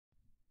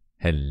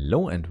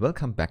Hello and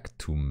welcome back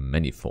to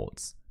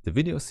Manifolds, the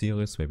video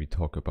series where we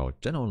talk about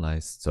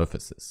generalized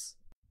surfaces.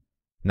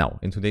 Now,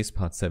 in today's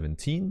part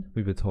 17,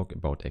 we will talk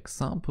about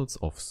examples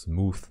of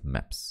smooth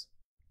maps.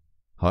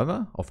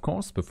 However, of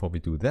course, before we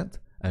do that,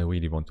 I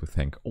really want to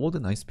thank all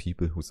the nice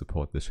people who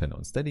support this channel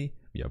on Steady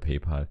via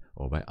PayPal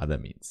or by other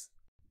means.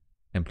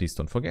 And please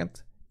don't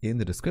forget, in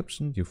the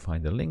description you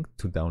find a link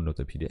to download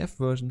the PDF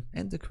version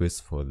and the quiz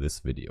for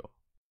this video.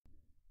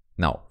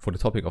 Now, for the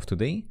topic of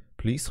today,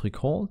 please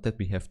recall that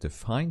we have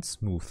defined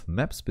smooth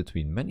maps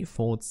between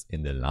manifolds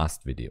in the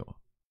last video.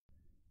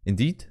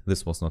 Indeed,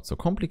 this was not so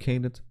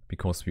complicated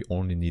because we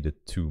only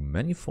needed two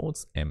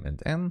manifolds M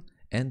and N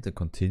and a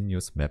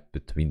continuous map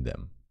between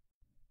them.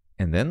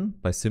 And then,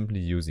 by simply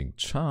using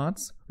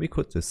charts, we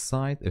could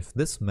decide if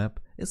this map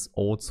is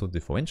also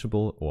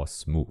differentiable or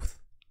smooth.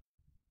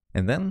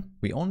 And then,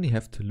 we only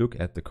have to look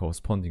at the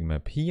corresponding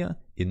map here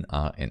in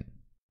Rn.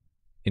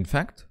 In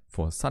fact,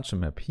 for such a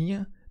map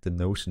here, the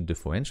notion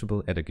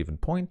differentiable at a given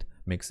point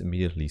makes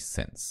immediately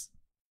sense.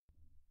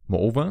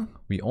 Moreover,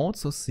 we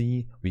also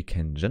see we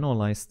can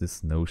generalize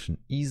this notion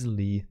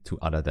easily to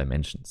other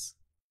dimensions.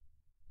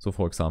 So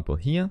for example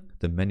here,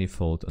 the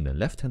manifold on the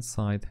left hand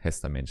side has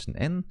dimension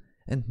n,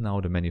 and now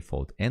the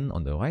manifold n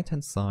on the right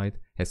hand side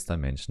has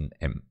dimension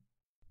m.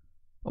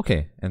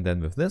 Okay, and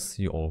then with this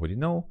you already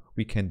know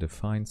we can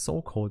define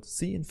so-called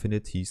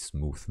C-infinity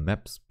smooth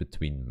maps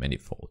between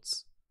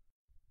manifolds.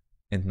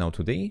 And now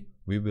today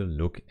we will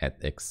look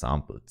at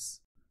examples.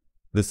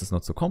 This is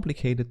not so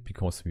complicated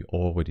because we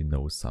already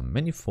know some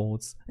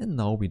manifolds and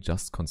now we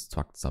just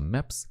construct some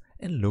maps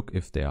and look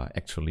if they are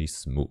actually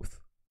smooth.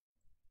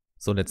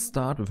 So let's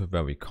start with a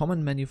very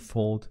common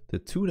manifold, the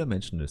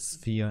two-dimensional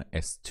sphere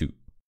S2.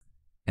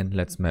 And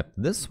let's map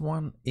this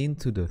one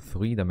into the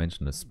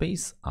three-dimensional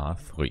space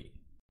R3.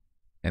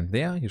 And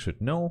there you should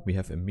know we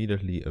have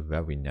immediately a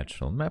very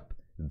natural map,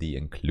 the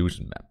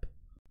inclusion map,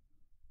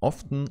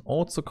 often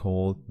also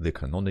called the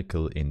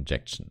canonical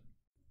injection.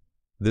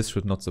 This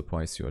should not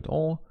surprise you at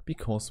all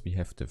because we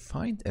have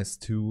defined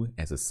S2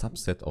 as a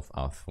subset of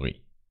R3.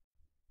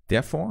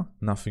 Therefore,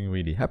 nothing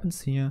really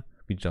happens here,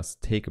 we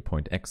just take a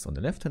point x on the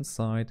left hand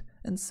side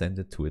and send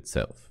it to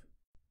itself.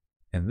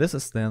 And this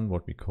is then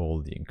what we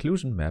call the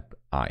inclusion map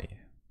I.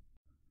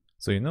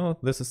 So you know,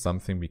 this is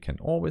something we can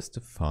always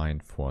define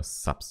for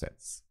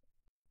subsets.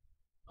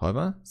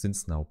 However,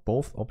 since now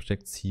both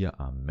objects here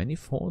are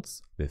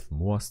manifolds with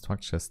more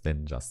structures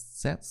than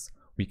just sets,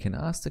 we can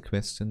ask the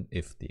question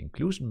if the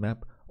inclusion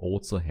map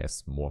also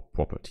has more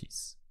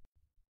properties.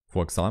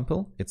 For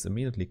example, it's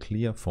immediately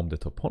clear from the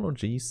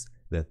topologies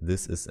that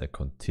this is a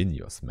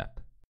continuous map.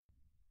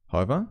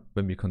 However,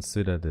 when we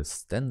consider the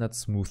standard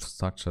smooth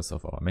structures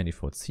of our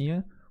manifolds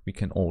here, we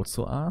can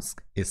also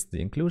ask, is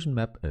the inclusion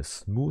map a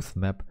smooth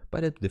map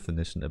by the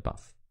definition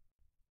above?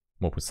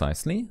 More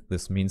precisely,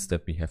 this means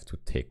that we have to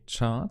take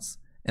charts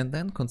and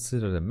then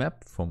consider the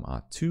map from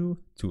R2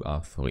 to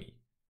R3.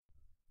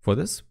 For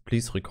this,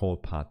 please recall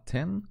part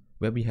 10,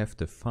 where we have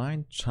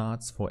defined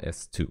charts for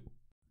S2.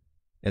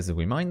 As a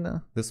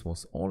reminder, this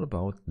was all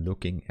about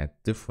looking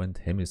at different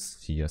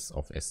hemispheres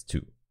of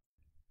S2.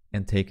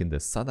 And taking the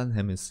southern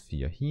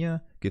hemisphere here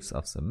gives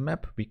us a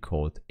map we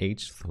called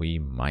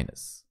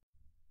H3-.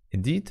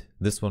 Indeed,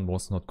 this one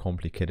was not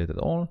complicated at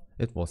all,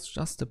 it was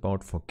just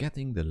about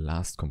forgetting the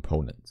last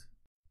component.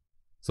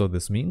 So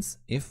this means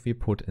if we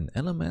put an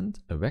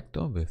element, a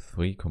vector with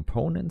 3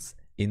 components,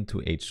 into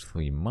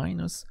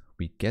H3-,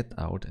 we get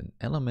out an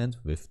element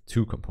with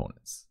 2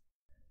 components.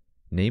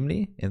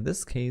 Namely, in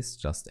this case,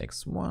 just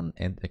x1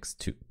 and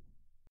x2.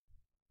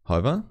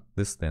 However,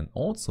 this then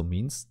also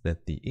means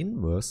that the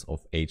inverse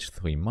of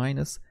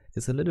H3-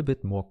 is a little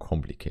bit more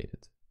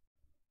complicated.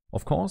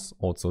 Of course,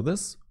 also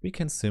this we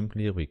can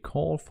simply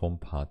recall from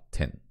part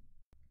 10.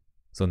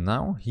 So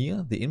now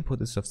here the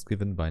input is just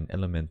given by an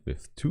element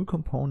with 2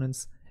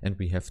 components and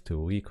we have to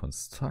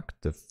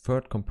reconstruct the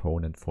third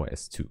component for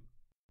S2.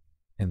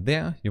 And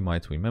there you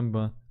might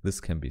remember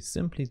this can be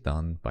simply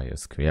done by a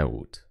square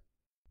root.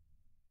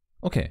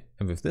 Okay,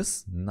 and with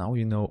this now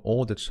you know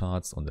all the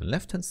charts on the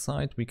left hand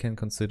side we can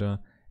consider,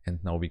 and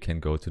now we can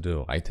go to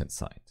the right hand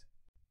side.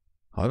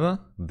 However,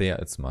 there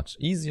it's much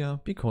easier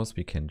because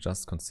we can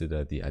just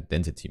consider the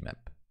identity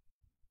map.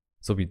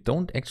 So we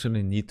don't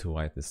actually need to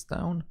write this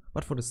down,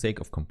 but for the sake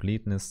of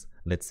completeness,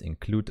 let's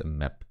include a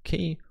map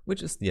K,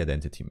 which is the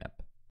identity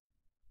map.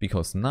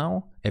 Because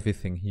now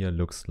everything here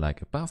looks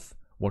like above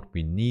what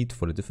we need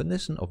for the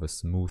definition of a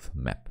smooth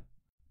map.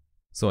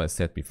 So as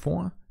said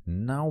before,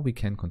 now we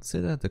can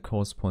consider the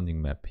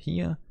corresponding map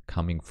here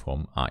coming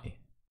from I.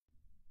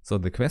 So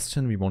the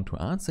question we want to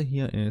answer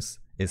here is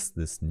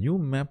this new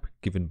map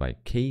given by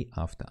K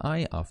after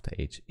I after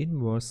H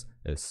inverse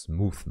a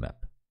smooth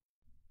map?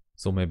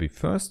 So maybe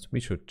first we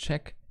should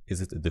check,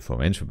 is it a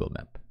differentiable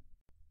map?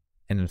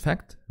 And in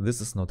fact, this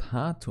is not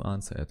hard to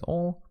answer at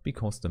all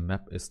because the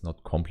map is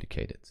not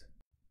complicated.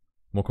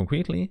 More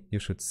concretely, you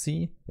should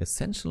see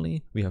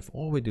essentially we have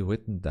already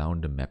written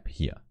down the map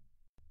here.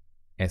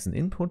 As an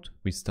input,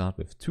 we start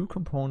with 2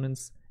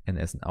 components and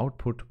as an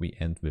output we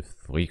end with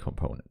 3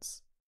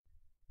 components.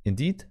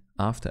 Indeed,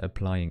 after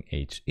applying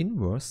H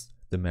inverse,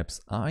 the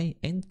maps I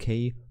and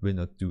K will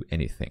not do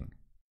anything.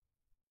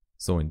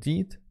 So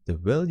indeed, the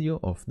value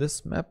of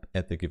this map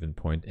at the given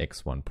point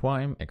x1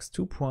 prime,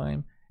 x2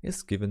 prime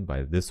is given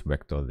by this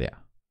vector there.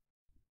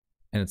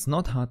 And it's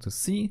not hard to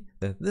see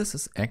that this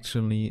is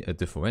actually a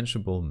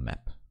differentiable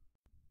map.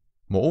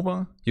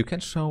 Moreover, you can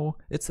show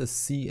it's a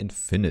C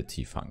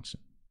infinity function.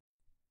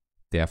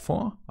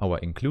 Therefore, our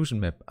inclusion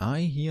map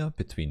I here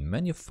between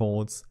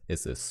manifolds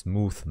is a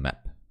smooth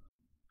map.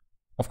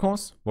 Of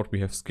course, what we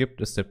have skipped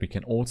is that we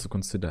can also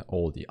consider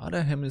all the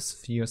other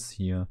hemispheres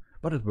here,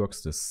 but it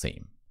works the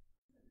same.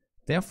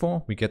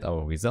 Therefore, we get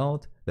our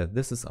result that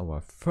this is our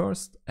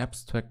first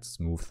abstract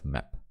smooth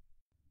map.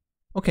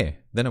 Okay,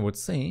 then I would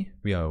say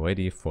we are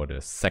ready for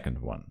the second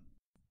one.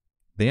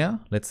 There,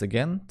 let's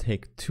again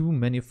take two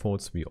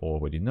manifolds we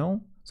already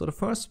know, so the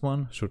first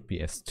one should be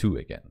S2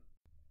 again.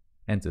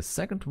 And the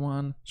second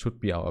one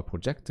should be our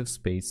projective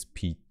space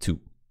P2.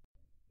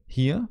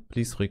 Here,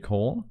 please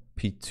recall,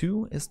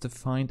 P2 is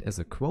defined as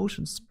a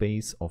quotient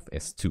space of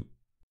S2.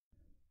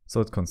 So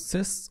it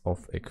consists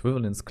of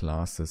equivalence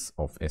classes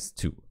of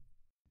S2.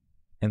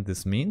 And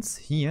this means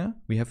here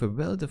we have a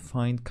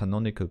well-defined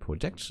canonical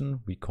projection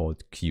we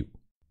called Q.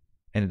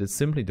 And it is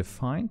simply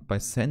defined by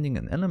sending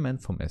an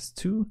element from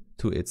S2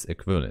 to its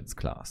equivalence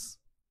class.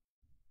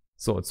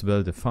 So it's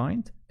well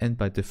defined and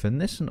by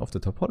definition of the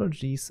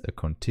topologies a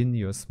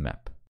continuous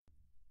map.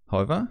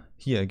 However,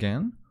 here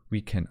again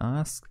we can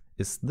ask,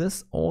 is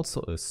this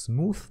also a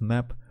smooth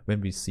map when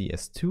we see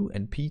S2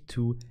 and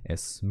P2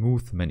 as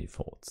smooth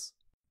manifolds?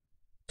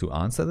 To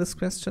answer this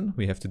question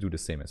we have to do the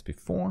same as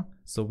before,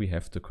 so we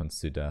have to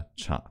consider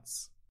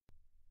charts.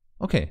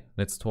 Okay,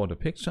 let's draw the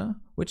picture,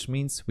 which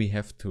means we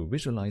have to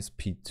visualize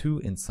P2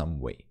 in some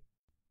way.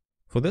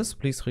 For this,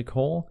 please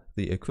recall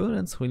the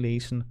equivalence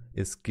relation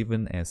is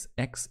given as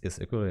x is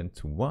equivalent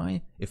to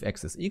y if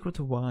x is equal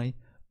to y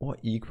or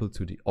equal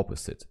to the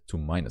opposite, to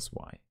minus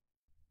y.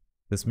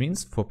 This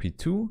means for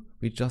P2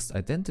 we just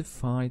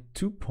identify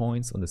 2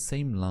 points on the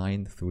same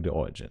line through the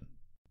origin.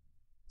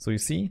 So you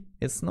see,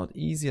 it's not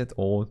easy at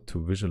all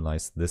to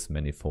visualize this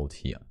manifold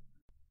here.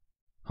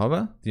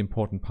 However, the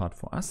important part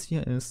for us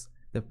here is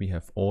that we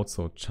have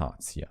also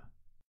charts here.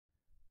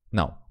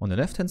 Now, on the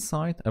left hand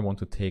side I want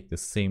to take the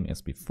same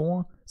as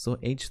before, so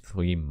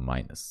H3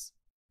 minus.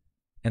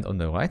 And on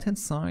the right hand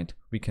side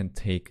we can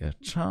take a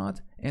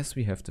chart as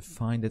we have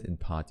defined it in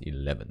part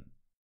 11.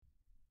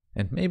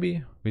 And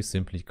maybe we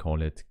simply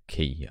call it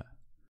K here.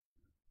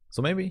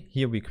 So maybe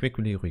here we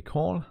quickly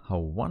recall how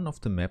one of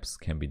the maps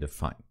can be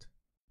defined.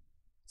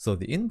 So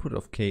the input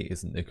of K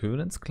is an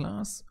equivalence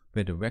class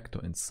where the vector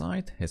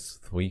inside has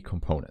 3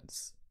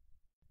 components.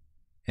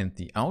 And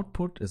the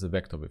output is a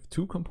vector with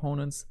 2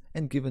 components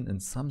and given in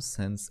some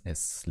sense as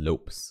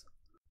slopes.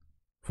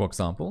 For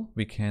example,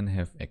 we can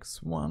have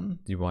x1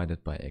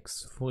 divided by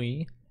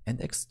x3 and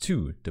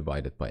x2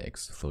 divided by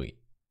x3.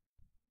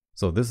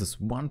 So this is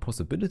one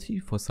possibility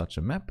for such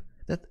a map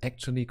that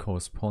actually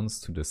corresponds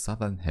to the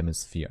southern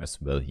hemisphere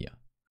as well here.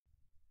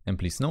 And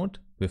please note,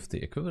 with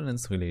the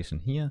equivalence relation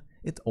here,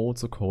 it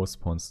also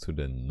corresponds to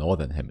the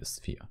northern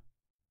hemisphere.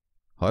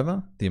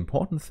 However, the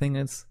important thing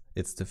is,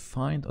 it's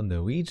defined on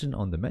the region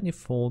on the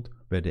manifold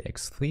where the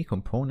x3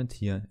 component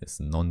here is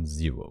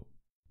non-zero.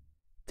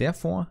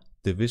 Therefore,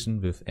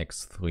 division with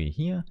x3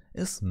 here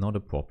is not a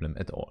problem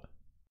at all.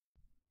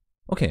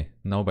 Okay,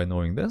 now by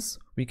knowing this,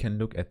 we can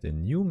look at the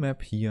new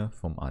map here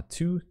from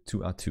R2 to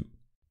R2.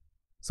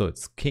 So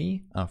it's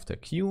K after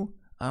Q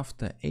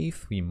after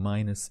A3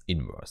 minus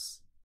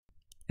inverse.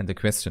 And the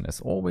question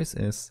as always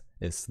is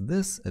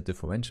this a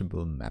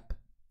differentiable map?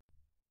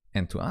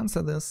 And to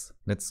answer this,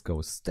 let's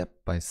go step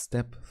by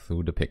step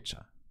through the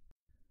picture.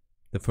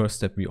 The first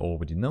step we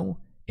already know,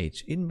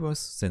 H inverse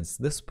sends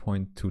this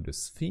point to the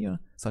sphere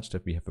such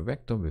that we have a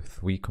vector with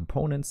 3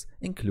 components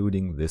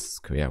including this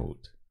square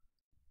root.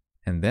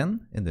 And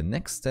then in the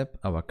next step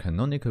our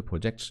canonical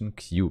projection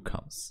Q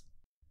comes.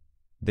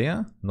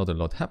 There not a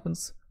lot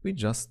happens, we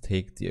just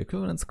take the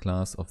equivalence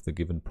class of the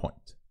given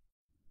point.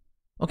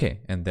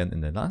 Okay, and then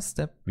in the last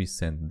step we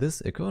send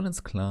this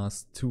equivalence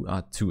class to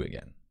R2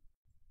 again.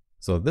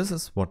 So this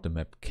is what the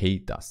map K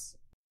does.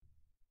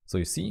 So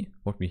you see,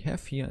 what we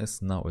have here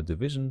is now a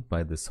division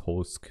by this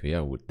whole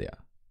square root there.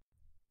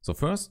 So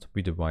first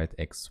we divide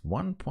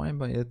x1 prime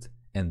by it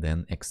and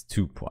then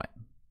x2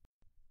 prime.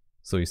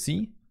 So you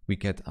see, we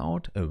get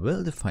out a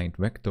well-defined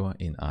vector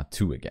in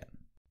R2 again.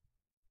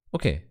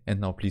 Okay, and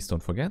now please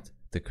don't forget,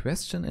 the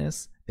question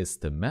is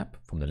the map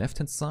from the left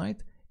hand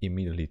side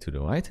immediately to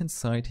the right hand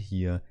side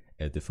here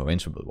a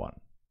differentiable one?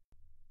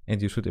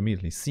 And you should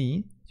immediately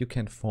see you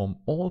can form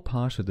all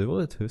partial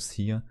derivatives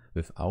here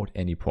without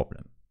any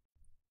problem.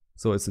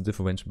 So it's a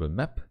differentiable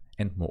map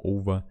and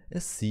moreover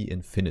a C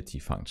infinity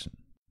function.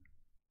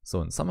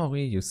 So in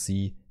summary you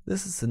see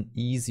this is an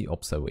easy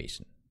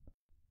observation.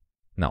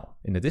 Now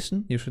in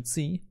addition you should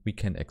see we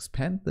can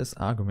expand this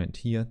argument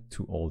here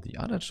to all the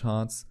other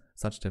charts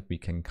such that we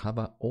can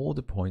cover all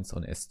the points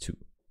on S2.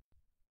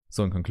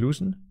 So in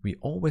conclusion we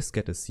always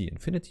get a C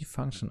infinity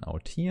function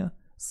out here,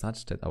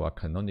 such that our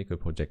canonical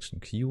projection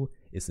Q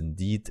is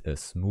indeed a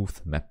smooth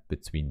map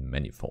between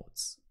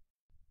manifolds.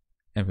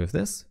 And with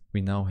this,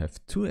 we now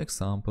have two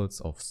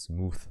examples of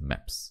smooth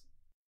maps.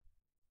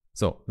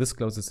 So this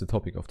closes the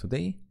topic of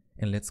today,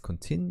 and let's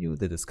continue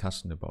the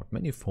discussion about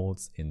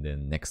manifolds in the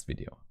next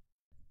video.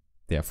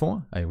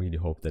 Therefore, I really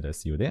hope that I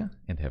see you there,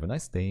 and have a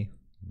nice day.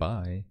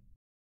 Bye.